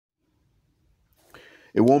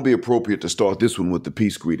It won't be appropriate to start this one with the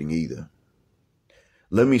peace greeting either.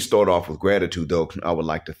 Let me start off with gratitude, though. I would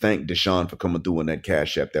like to thank Deshaun for coming through on that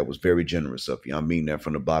Cash App. That was very generous of you. I mean that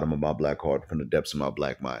from the bottom of my black heart, from the depths of my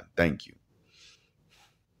black mind. Thank you.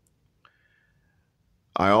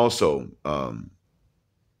 I also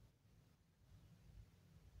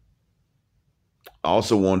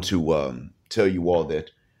want to tell you all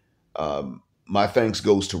that my thanks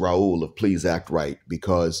goes to Raul of Please Act Right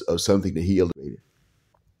because of something that he illustrated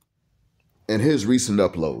in his recent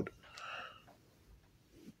upload.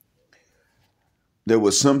 There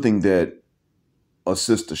was something that a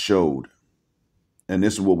sister showed, and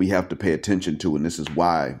this is what we have to pay attention to, and this is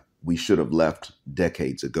why we should have left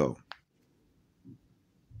decades ago.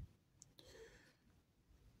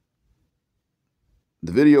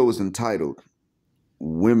 The video is entitled,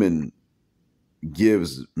 Women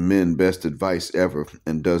Gives Men Best Advice Ever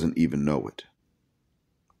and Doesn't Even Know It.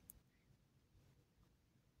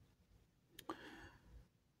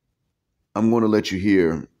 I'm going to let you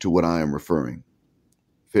hear to what I am referring.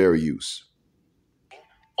 Fair use.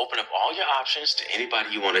 Open up all your options to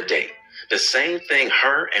anybody you want to date. The same thing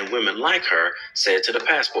her and women like her said to the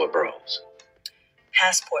Passport Bros.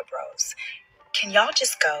 Passport Bros, can y'all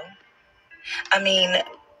just go? I mean,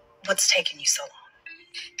 what's taking you so long?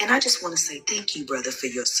 And I just want to say thank you, brother, for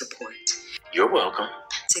your support. You're welcome.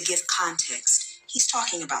 To give context, he's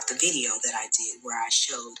talking about the video that I did where I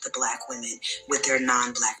showed the black women with their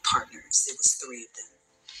non-black partners. It was 3 of them.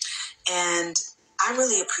 And I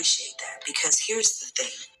really appreciate that because here's the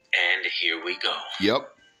thing. And here we go.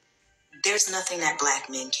 Yep. There's nothing that black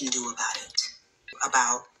men can do about it.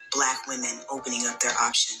 About black women opening up their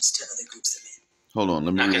options to other groups of men. Hold on,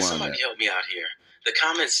 let me rewind that. Can somebody help me out here? The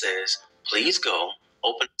comment says, please go,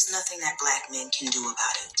 open. There's nothing that black men can do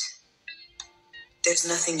about it. There's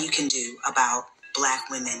nothing you can do about black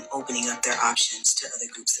women opening up their options to other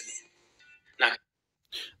groups of men. Now,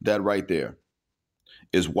 that right there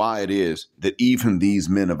is why it is that even these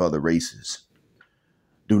men of other races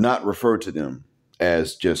do not refer to them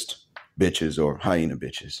as just bitches or hyena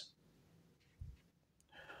bitches.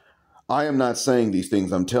 I am not saying these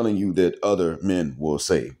things. I'm telling you that other men will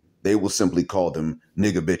say. They will simply call them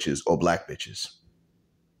nigger bitches or black bitches.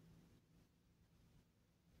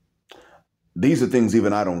 These are things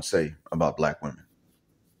even I don't say about black women.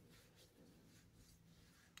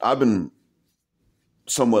 I've been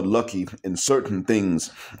somewhat lucky in certain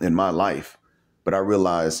things in my life, but I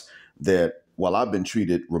realize that while I've been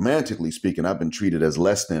treated, romantically speaking, I've been treated as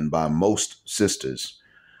less than by most sisters.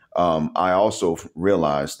 I also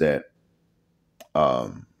realize that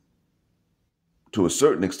to a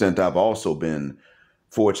certain extent, I've also been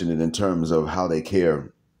fortunate in terms of how they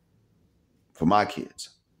care for my kids.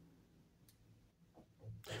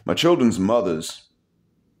 My children's mothers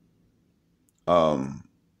are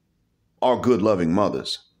good, loving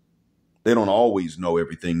mothers. They don't always know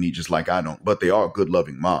everything, just like I don't, but they are good,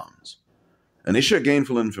 loving moms. And they share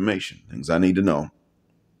gainful information, things I need to know.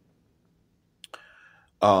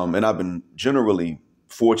 And I've been generally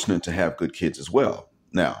fortunate to have good kids as well.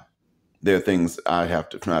 Now, there are things I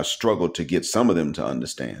struggle to get some of them to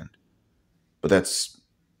understand, but that's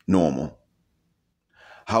normal.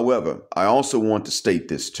 However, I also want to state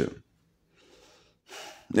this too.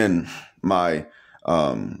 And my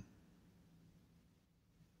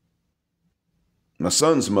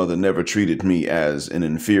son's mother never treated me as an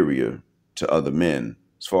inferior to other men,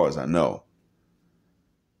 as far as I know.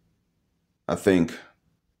 I think,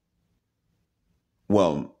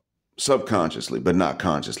 well, subconsciously, but not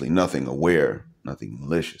consciously, nothing aware, nothing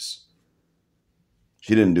malicious.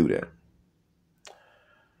 She didn't do that.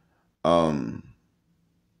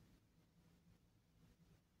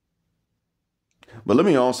 But let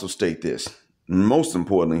me also state this. Most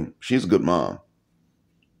importantly, she's a good mom.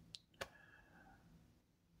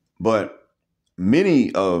 But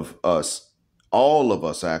many of us, all of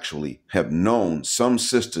us actually, have known some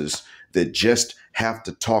sisters that just have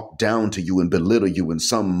to talk down to you and belittle you in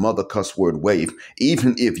some mother cuss word way.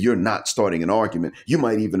 Even if you're not starting an argument, you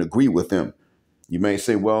might even agree with them. You may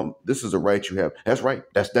say, well, this is a right you have. That's right.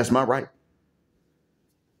 That's my right.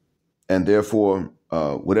 And therefore,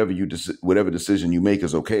 whatever decision you make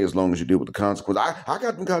is okay as long as you deal with the consequence. I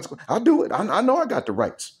got the consequence. I'll do it. I know I got the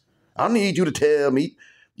rights. I don't need you to tell me.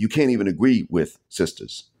 You can't even agree with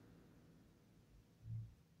sisters.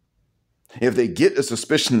 If they get a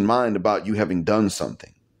suspicion in mind about you having done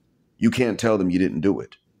something, you can't tell them you didn't do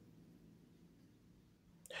it.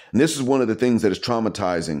 And this is one of the things that is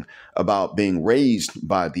traumatizing about being raised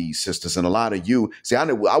by these sisters. And a lot of you, see, I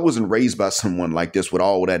wasn't raised by someone like this with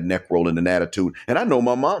all that neck rolling and attitude. And I know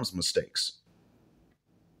my mom's mistakes.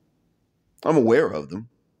 I'm aware of them,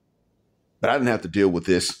 but I didn't have to deal with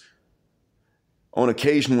this. On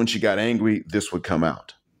occasion, when she got angry, this would come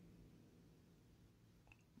out.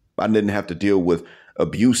 I didn't have to deal with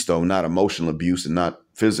abuse, though, not emotional abuse and not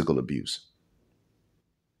physical abuse.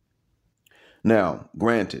 Now,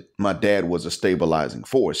 granted, my dad was a stabilizing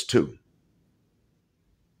force, too.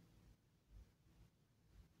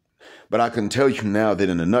 But I can tell you now that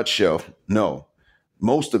in a nutshell, no.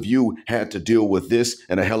 Most of you had to deal with this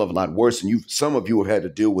and a hell of a lot worse. And some of you have had to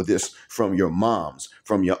deal with this from your moms,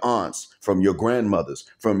 from your aunts, from your grandmothers,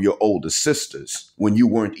 from your older sisters when you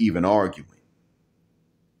weren't even arguing.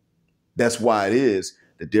 That's why it is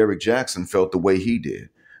that Derrick Jackson felt the way he did.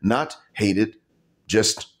 Not hated,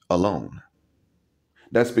 just alone.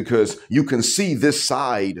 That's because you can see this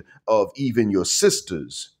side of even your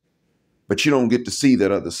sisters, but you don't get to see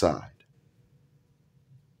that other side.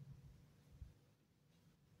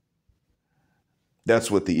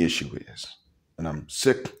 That's what the issue is. And I'm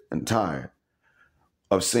sick and tired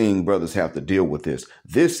of seeing brothers have to deal with this.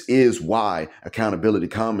 This is why Accountability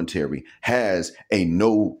Commentary has a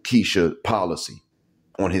no Keisha policy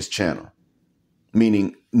on his channel,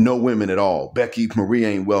 meaning no women at all. Becky Marie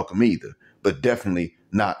ain't welcome either, but definitely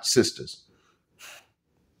not sisters.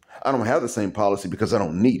 I don't have the same policy because I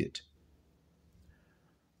don't need it.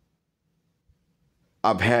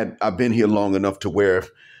 I've been here long enough to where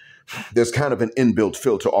there's kind of an inbuilt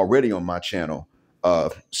filter already on my channel,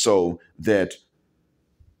 so that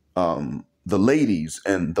the ladies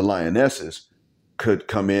and the lionesses could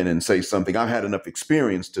come in and say something. I've had enough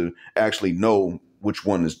experience to actually know which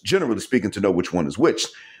one is, generally speaking, to know which one is which.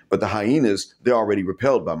 But the hyenas, they're already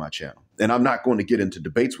repelled by my channel. And I'm not going to get into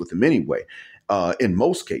debates with them anyway, in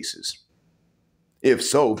most cases. If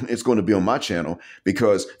so, it's going to be on my channel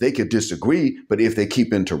because they could disagree. But if they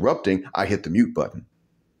keep interrupting, I hit the mute button.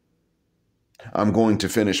 I'm going to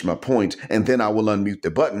finish my point, and then I will unmute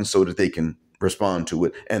the button so that they can respond to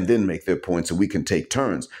it and then make their points, and we can take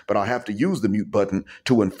turns. But I'll have to use the mute button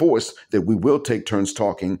to enforce that we will take turns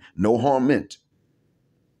talking, no harm meant.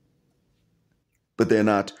 But they're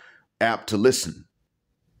not apt to listen.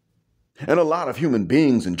 And a lot of human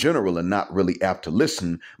beings in general are not really apt to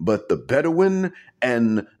listen, but the Bedouin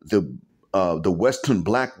and the Western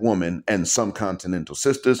black woman and some continental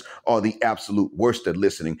sisters are the absolute worst at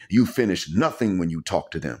listening. You finish nothing when you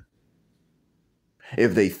talk to them.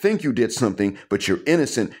 If they think you did something, but you're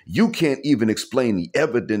innocent, you can't even explain the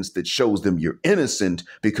evidence that shows them you're innocent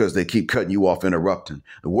because they keep cutting you off, interrupting.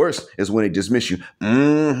 The worst is when they dismiss you.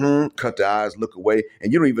 Cut the eyes, look away,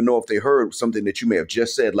 and you don't even know if they heard something that you may have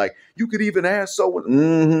just said, like, you could even ask someone,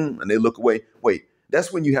 and they look away. Wait,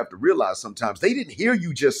 that's when you have to realize sometimes they didn't hear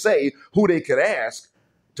you just say who they could ask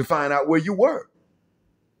to find out where you were.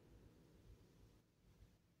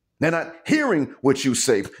 They're not hearing what you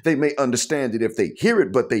say. They may understand it if they hear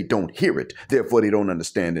it, but they don't hear it. Therefore, they don't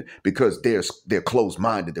understand it because they're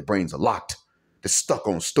closed-minded. Their brains are locked. They're stuck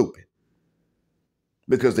on stupid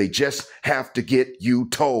because they just have to get you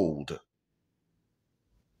told.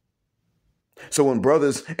 So when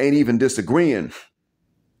brothers ain't even disagreeing,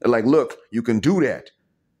 they're like, look, you can do that.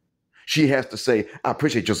 She has to say, I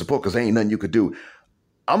appreciate your support because there ain't nothing you could do.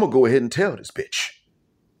 I'm going to go ahead and tell this bitch.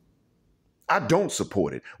 I don't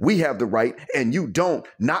support it. We have the right and you don't,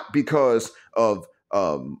 not because of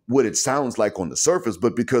what it sounds like on the surface,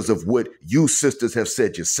 but because of what you sisters have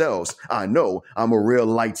said yourselves. I know I'm a real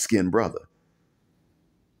light-skinned brother.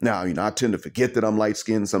 Now, I tend to forget that I'm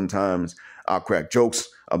light-skinned sometimes. I'll crack jokes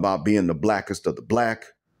about being the blackest of the black.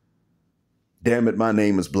 Damn it, my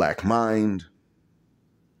name is Black Mind.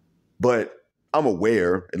 But I'm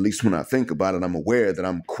aware, at least when I think about it, I'm aware that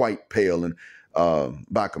I'm quite pale and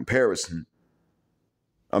by comparison,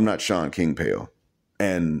 I'm not Sean King pale.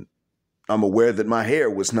 And I'm aware that my hair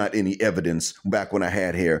was not any evidence back when I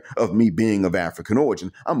had hair of me being of African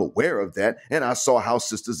origin. I'm aware of that. And I saw how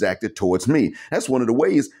sisters acted towards me. That's one of the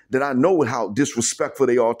ways that I know how disrespectful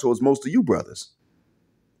they are towards most of you brothers.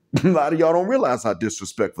 A lot of y'all don't realize how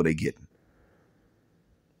disrespectful they getting.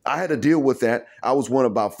 I had to deal with that. I was one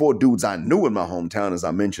of about 4 dudes I knew in my hometown, as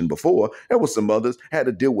I mentioned before. There was some others had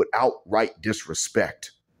to deal with outright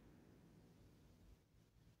disrespect.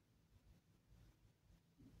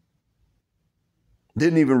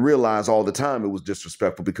 Didn't even realize all the time it was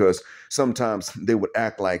disrespectful because sometimes they would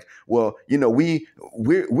act like, well,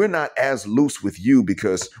 we're not as loose with you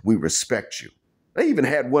because we respect you. They even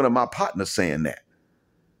had one of my partners saying that.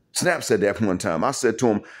 Snap said that one time. I said to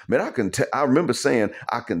him, man, I remember saying,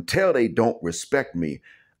 I can tell they don't respect me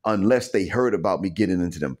unless they heard about me getting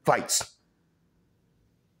into them fights.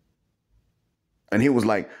 And he was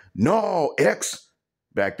like, no, X.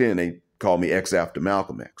 Back then they called me X after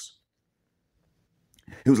Malcolm X.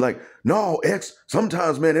 He was like, no, X,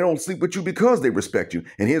 sometimes, man, they don't sleep with you because they respect you.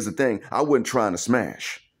 And here's the thing, I wasn't trying to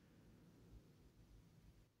smash.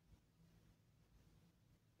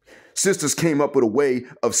 Sisters came up with a way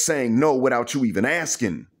of saying no without you even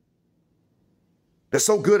asking. They're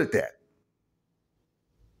so good at that.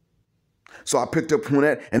 So I picked up on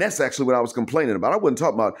that, and that's actually what I was complaining about. I wasn't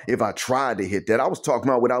talking about if I tried to hit that. I was talking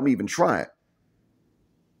about without me even trying.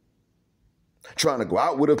 Trying to go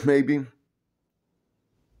out with her, maybe,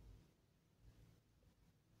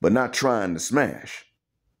 but not trying to smash.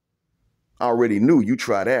 I already knew you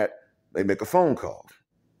try that, they make a phone call.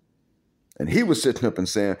 And he was sitting up and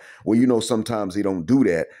saying, well, you know, sometimes they don't do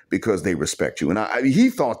that because they respect you. And he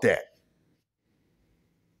thought that.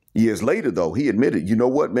 Years later, though, he admitted, you know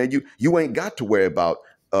what, man, you ain't got to worry about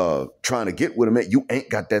trying to get with him. You ain't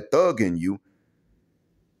got that thug in you.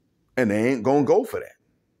 And they ain't going to go for that.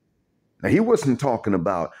 Now, he wasn't talking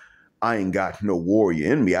about, I ain't got no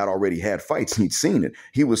warrior in me. I'd already had fights. He'd seen it.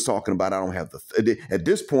 He was talking about, I don't have at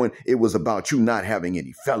this point, it was about you not having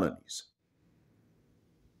any felonies.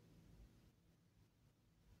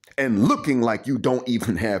 And looking like you don't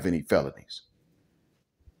even have any felonies.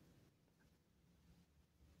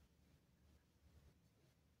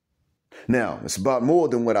 Now, it's about more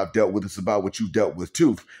than what I've dealt with. It's about what you dealt with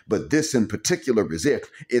too. But this in particular is it.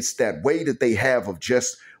 It's that way that they have of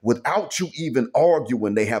just, without you even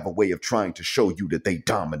arguing, they have a way of trying to show you that they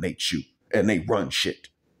dominate you and they run shit.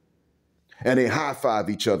 And they high-five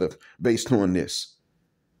each other based on this.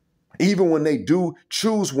 Even when they do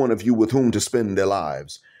choose one of you with whom to spend their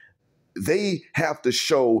lives, they have to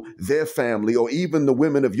show their family or even the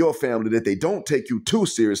women of your family that they don't take you too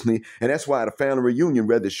seriously. And that's why at a family reunion,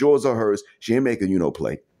 whether it's yours or hers, she ain't making you no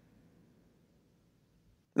plate.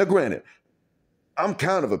 Now, granted, I'm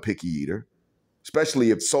kind of a picky eater,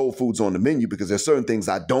 especially if soul food's on the menu, because there's certain things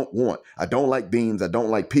I don't want. I don't like beans. I don't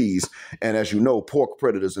like peas. And as you know, pork,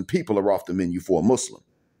 predators, and people are off the menu for a Muslim.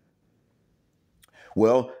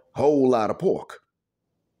 Well, whole lot of pork.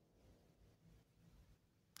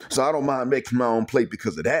 So I don't mind making my own plate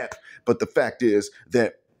because of that. But the fact is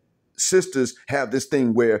that sisters have this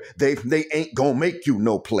thing where they ain't gonna make you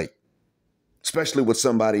no plate, especially with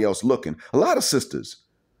somebody else looking. A lot of sisters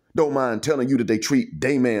don't mind telling you that they treat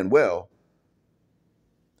their man well,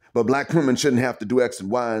 but black women shouldn't have to do X and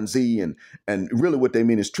Y and Z. And really what they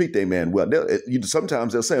mean is treat their man well.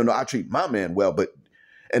 Sometimes they'll say, oh, no, I treat my man well,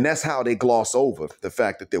 and that's how they gloss over the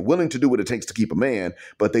fact that they're willing to do what it takes to keep a man,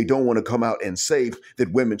 but they don't want to come out and say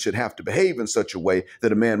that women should have to behave in such a way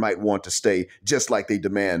that a man might want to stay just like they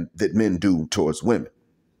demand that men do towards women.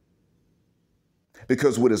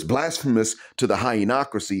 Because what is blasphemous to the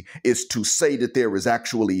hyenocracy is to say that there is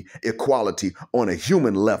actually equality on a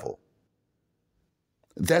human level.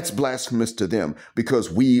 That's blasphemous to them because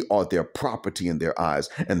we are their property in their eyes.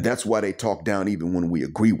 And that's why they talk down even when we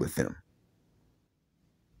agree with them.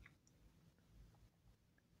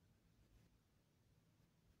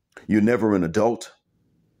 You're never an adult,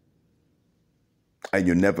 and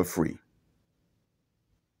you're never free.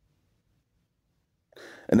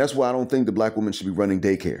 And that's why I don't think the black women should be running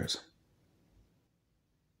daycares.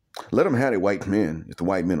 Let them have their white men if the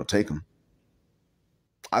white men will take them.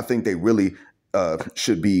 I think they really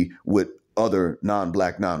should be with other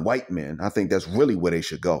non-black, non-white men. I think that's really where they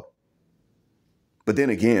should go. But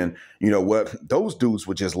then again, you know what? Those dudes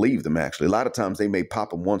would just leave them, actually. A lot of times they may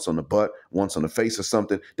pop them once on the butt, once on the face or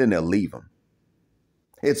something, then they'll leave them.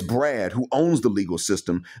 It's Brad, who owns the legal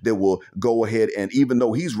system, that will go ahead and even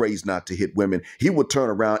though he's raised not to hit women, he would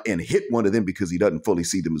turn around and hit one of them because he doesn't fully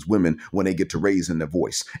see them as women when they get to raising their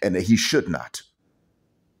voice, and that he should not.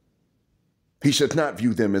 He should not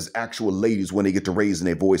view them as actual ladies when they get to raising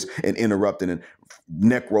their voice and interrupting and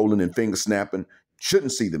neck rolling and finger snapping.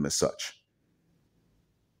 Shouldn't see them as such.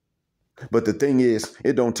 But the thing is,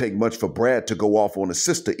 it don't take much for Brad to go off on a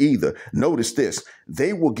sister either. Notice this,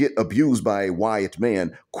 they will get abused by a white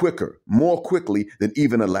man more quickly than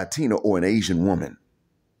even a Latina or an Asian woman.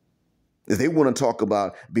 If they want to talk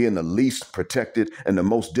about being the least protected and the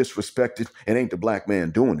most disrespected, it ain't the black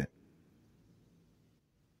man doing it.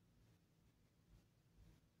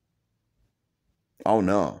 Oh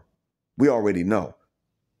no, we already know.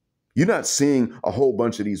 You're not seeing a whole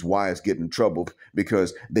bunch of these wives get in trouble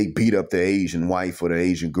because they beat up their Asian wife or their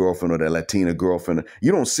Asian girlfriend or their Latina girlfriend.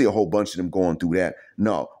 You don't see a whole bunch of them going through that.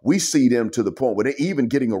 No, we see them to the point where they're even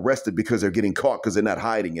getting arrested because they're getting caught because they're not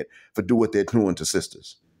hiding it for do what they're doing to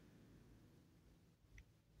sisters.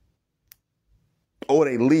 Or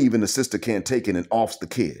they leave and the sister can't take it and offs the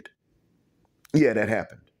kid. Yeah, that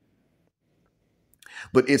happened.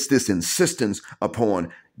 But it's this insistence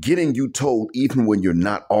upon getting you told even when you're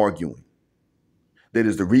not arguing. That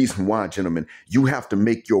is the reason why, gentlemen, you have to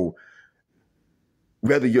make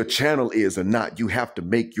whether your channel is or not, you have to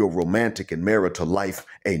make your romantic and marital life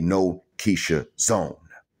a no Keisha zone.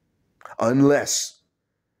 Unless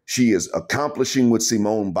she is accomplishing what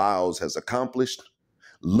Simone Biles has accomplished,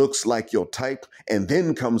 looks like your type, and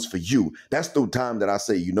then comes for you. That's the time that I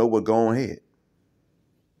say, you know what, go ahead.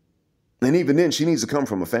 And even then, she needs to come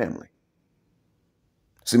from a family.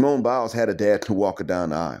 Simone Biles had a dad to walk her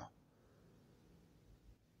down the aisle.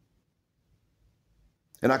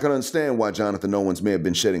 And I can understand why Jonathan Owens may have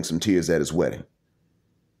been shedding some tears at his wedding.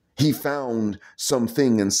 He found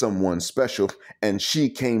something in someone special, and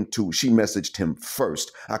she messaged him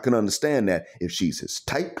first. I can understand that if she's his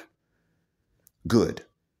type, good.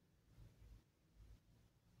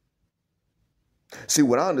 See,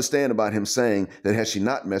 what I understand about him saying that had she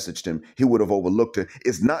not messaged him, he would have overlooked her,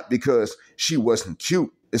 is not because she wasn't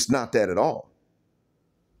cute. It's not that at all.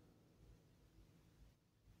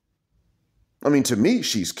 I mean, to me,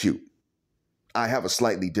 she's cute. I have a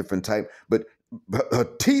slightly different type, but her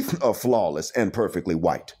teeth are flawless and perfectly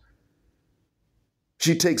white.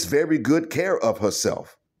 She takes very good care of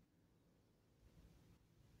herself.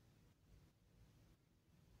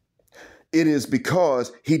 It is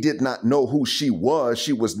because he did not know who she was.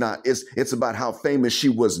 She was not. It's about how famous she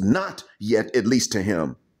was not yet, at least to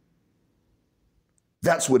him.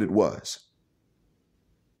 That's what it was.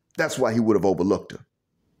 That's why he would have overlooked her.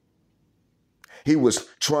 He was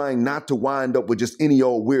trying not to wind up with just any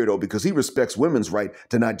old weirdo because he respects women's right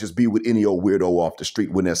to not just be with any old weirdo off the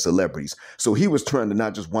street when they're celebrities. So he was trying to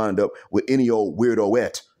not just wind up with any old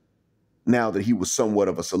weirdoette now that he was somewhat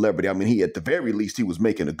of a celebrity. I mean, at the very least, he was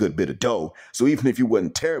making a good bit of dough. So even if he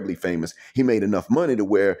wasn't terribly famous, he made enough money to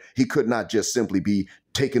where he could not just simply be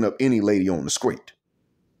taking up any lady on the street.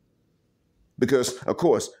 Because, of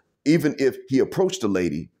course, even if he approached a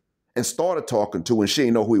lady and started talking to her and she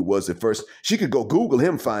didn't know who he was at first, she could go Google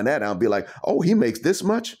him, find that out and be like, oh, he makes this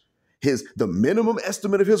much? The minimum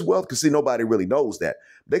estimate of his wealth, because see, nobody really knows that.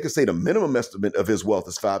 They could say the minimum estimate of his wealth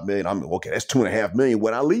is $5 million. I'm okay, that's $2.5 million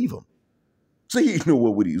when I leave him. So he knew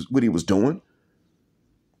what he was doing.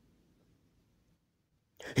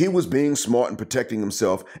 He was being smart and protecting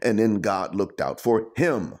himself, and then God looked out for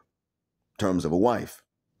him in terms of a wife.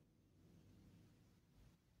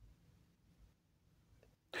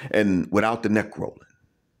 And without the neck rolling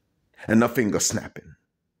and the finger snapping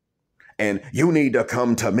and you need to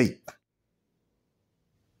come to me.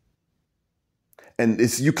 And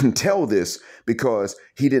you can tell this because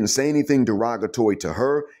he didn't say anything derogatory to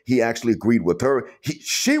her. He actually agreed with her.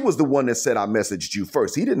 She was the one that said, I messaged you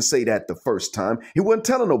first. He didn't say that the first time. He wasn't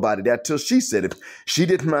telling nobody that till she said it. She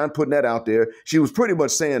didn't mind putting that out there. She was pretty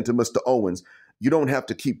much saying to Mr. Owens, you don't have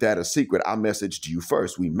to keep that a secret. I messaged you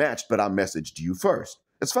first. We matched, but I messaged you first.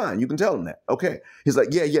 It's fine. You can tell him that. Okay. He's like,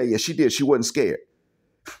 yeah, she did. She wasn't scared.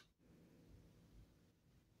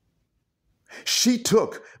 She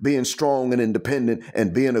took being strong and independent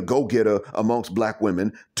and being a go-getter amongst black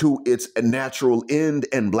women to its natural end,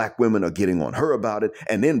 and black women are getting on her about it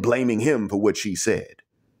and then blaming him for what she said.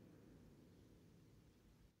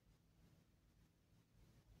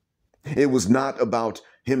 It was not about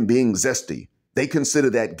him being zesty. They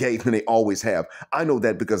consider that gay, and they always have. I know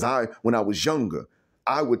that because when I was younger,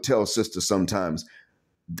 I would tell sisters sometimes,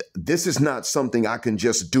 this is not something I can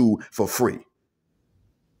just do for free.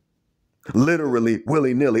 Literally,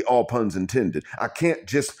 willy-nilly, all puns intended. I can't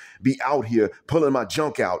just be out here pulling my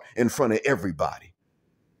junk out in front of everybody.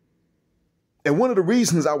 And one of the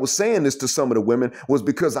reasons I was saying this to some of the women was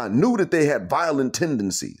because I knew that they had violent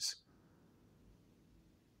tendencies.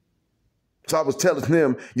 So I was telling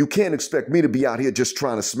them, you can't expect me to be out here just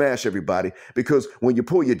trying to smash everybody, because when you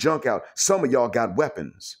pull your junk out, some of y'all got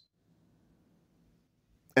weapons.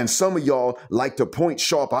 And some of y'all like to point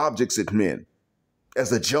sharp objects at men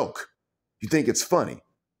as a joke. You think it's funny.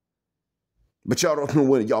 But y'all don't know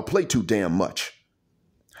when y'all play too damn much.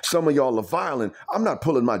 Some of y'all are violent. I'm not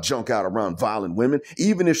pulling my junk out around violent women,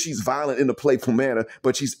 even if she's violent in a playful manner,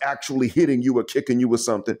 but she's actually hitting you or kicking you or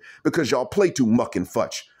something, because y'all play too muck and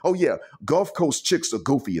fudge. Oh yeah, Gulf Coast chicks are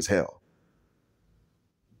goofy as hell.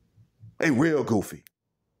 They real goofy.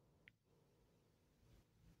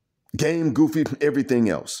 Game goofy, everything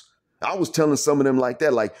else. I was telling some of them like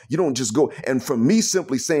that, like, you don't just go. And for me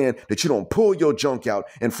simply saying that you don't pull your junk out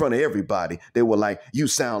in front of everybody, they were like, you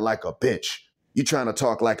sound like a bitch. You trying to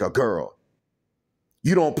talk like a girl.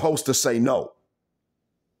 You don't post to say no.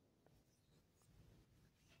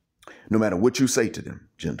 No matter what you say to them,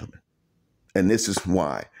 gentlemen. And this is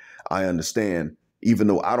why I understand, even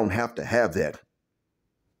though I don't have to have that,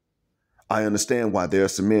 I understand why there are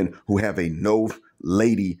some men who have a no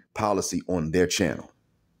lady policy on their channel.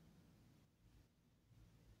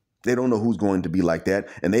 They don't know who's going to be like that,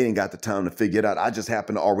 and they ain't got the time to figure it out. I just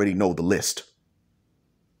happen to already know the list.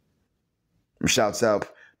 Shouts out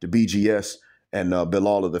to BGS and Bill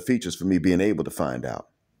all of the features for me being able to find out.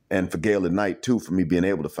 And for Gail at Night, too, for me being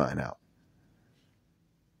able to find out.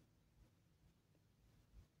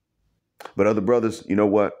 But other brothers, you know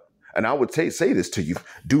what? And I would say this to you.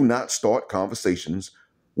 Do not start conversations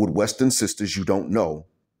with Western sisters you don't know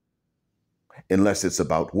unless it's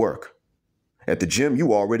about work. At the gym,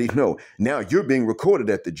 you already know. Now you're being recorded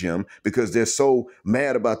at the gym because they're so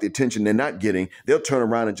mad about the attention they're not getting. They'll turn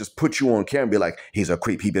around and just put you on camera and be like, he's a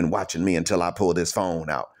creep. He's been watching me until I pull this phone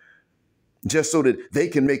out. Just so that they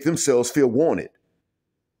can make themselves feel wanted.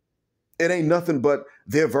 It ain't nothing but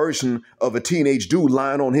their version of a teenage dude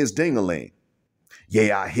lying on his ding-a-ling.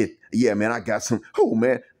 Yeah, man, I got some. Oh,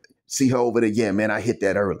 man, see her over there? Yeah, man, I hit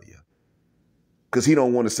that earlier. Because he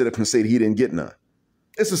don't want to sit up and say that he didn't get none.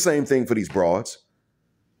 It's the same thing for these broads.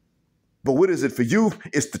 But what is it for you?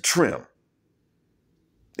 It's the trim.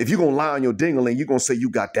 If you're going to lie on your ding-a-ling, you're going to say you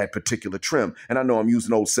got that particular trim. And I know I'm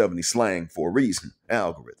using old 70 slang for a reason,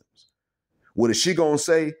 algorithms. What is she going to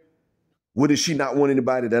say? What does she not want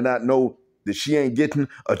anybody to not know that she ain't getting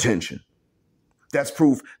attention? That's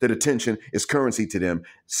proof that attention is currency to them.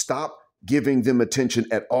 Stop giving them attention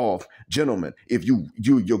at all. Gentlemen, if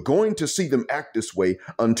you're going to see them act this way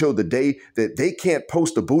until the day that they can't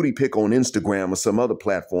post a booty pic on Instagram or some other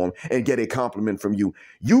platform and get a compliment from you.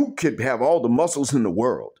 You could have all the muscles in the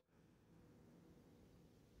world.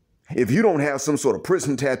 If you don't have some sort of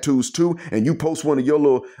prison tattoos too, and you post one of your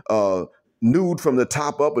little nude from the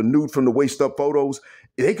top up and nude from the waist up photos,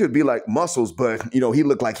 they could be like muscles, but, he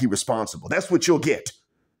looked like he responsible. That's what you'll get.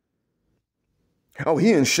 Oh,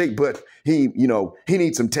 he in shape, but he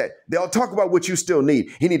needs some They'll talk about what you still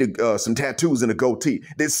need. He needed some tattoos and a goatee.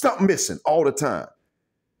 There's something missing all the time.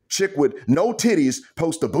 Chick with no titties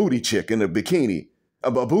post a booty chick in a bikini,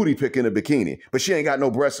 a booty pic in a bikini, but she ain't got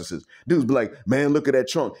no breasts. Dudes be like, man, look at that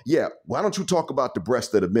trunk. Yeah, why don't you talk about the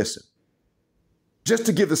breasts that are missing? Just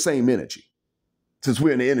to give the same energy. Since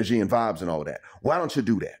we're in the energy and vibes and all that. Why don't you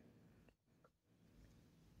do that?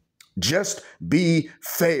 Just be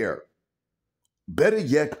fair. Better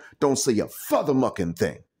yet, don't say a further-mucking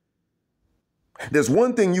thing. There's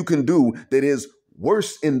one thing you can do that is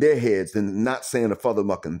worse in their heads than not saying a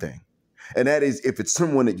further-mucking thing. And that is, if it's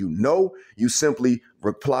someone that you know, you simply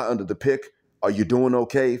reply under the pic, are you doing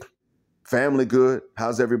okay? Family good?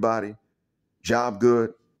 How's everybody? Job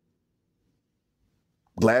good?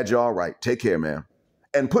 Glad you're all right. Take care, ma'am.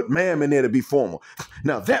 And put ma'am in there to be formal.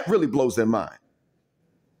 Now, that really blows their mind.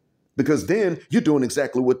 Because then you're doing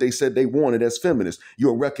exactly what they said they wanted as feminists.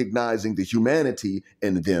 You're recognizing the humanity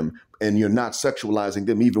in them, and you're not sexualizing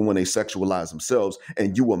them even when they sexualize themselves.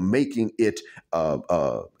 And you are making it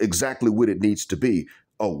exactly what it needs to be,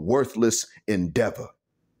 a worthless endeavor.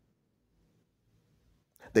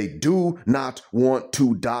 They do not want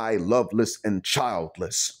to die loveless and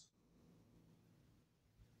childless.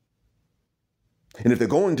 And if they're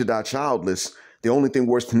going to die childless, the only thing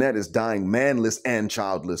worse than that is dying manless and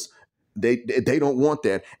childless. They don't want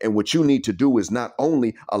that. And what you need to do is not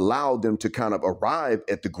only allow them to kind of arrive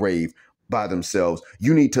at the grave by themselves,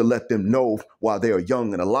 you need to let them know while they are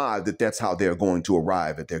young and alive that that's how they're going to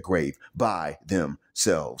arrive at their grave, by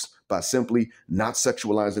themselves, by simply not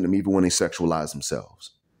sexualizing them even when they sexualize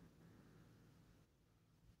themselves.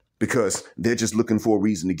 Because they're just looking for a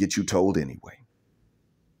reason to get you told anyway.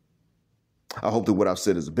 I hope that what I've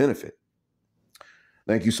said is a benefit.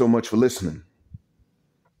 Thank you so much for listening.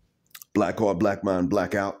 Black heart, black mind,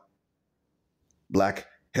 black out. Black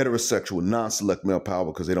heterosexual, non-select male power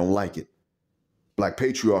because they don't like it. Black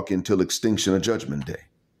patriarchy until extinction of judgment day.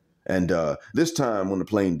 And this time when the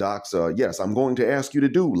plane docks, yes, I'm going to ask you to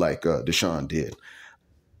do like Deshaun did.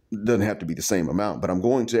 Doesn't have to be the same amount, but I'm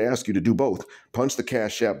going to ask you to do both. Punch the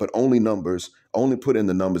Cash App, but only put in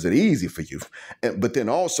the numbers that are easy for you. But then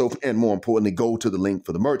also, and more importantly, go to the link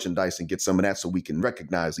for the merchandise and get some of that so we can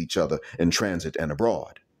recognize each other in transit and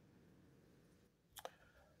abroad.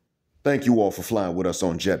 Thank you all for flying with us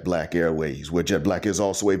on Jet Black Airways, where jet black is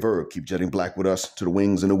also a verb. Keep jetting black with us till the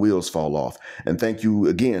wings and the wheels fall off. And thank you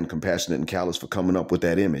again, Compassionate and Callous, for coming up with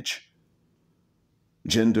that image.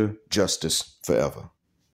 Gender justice forever.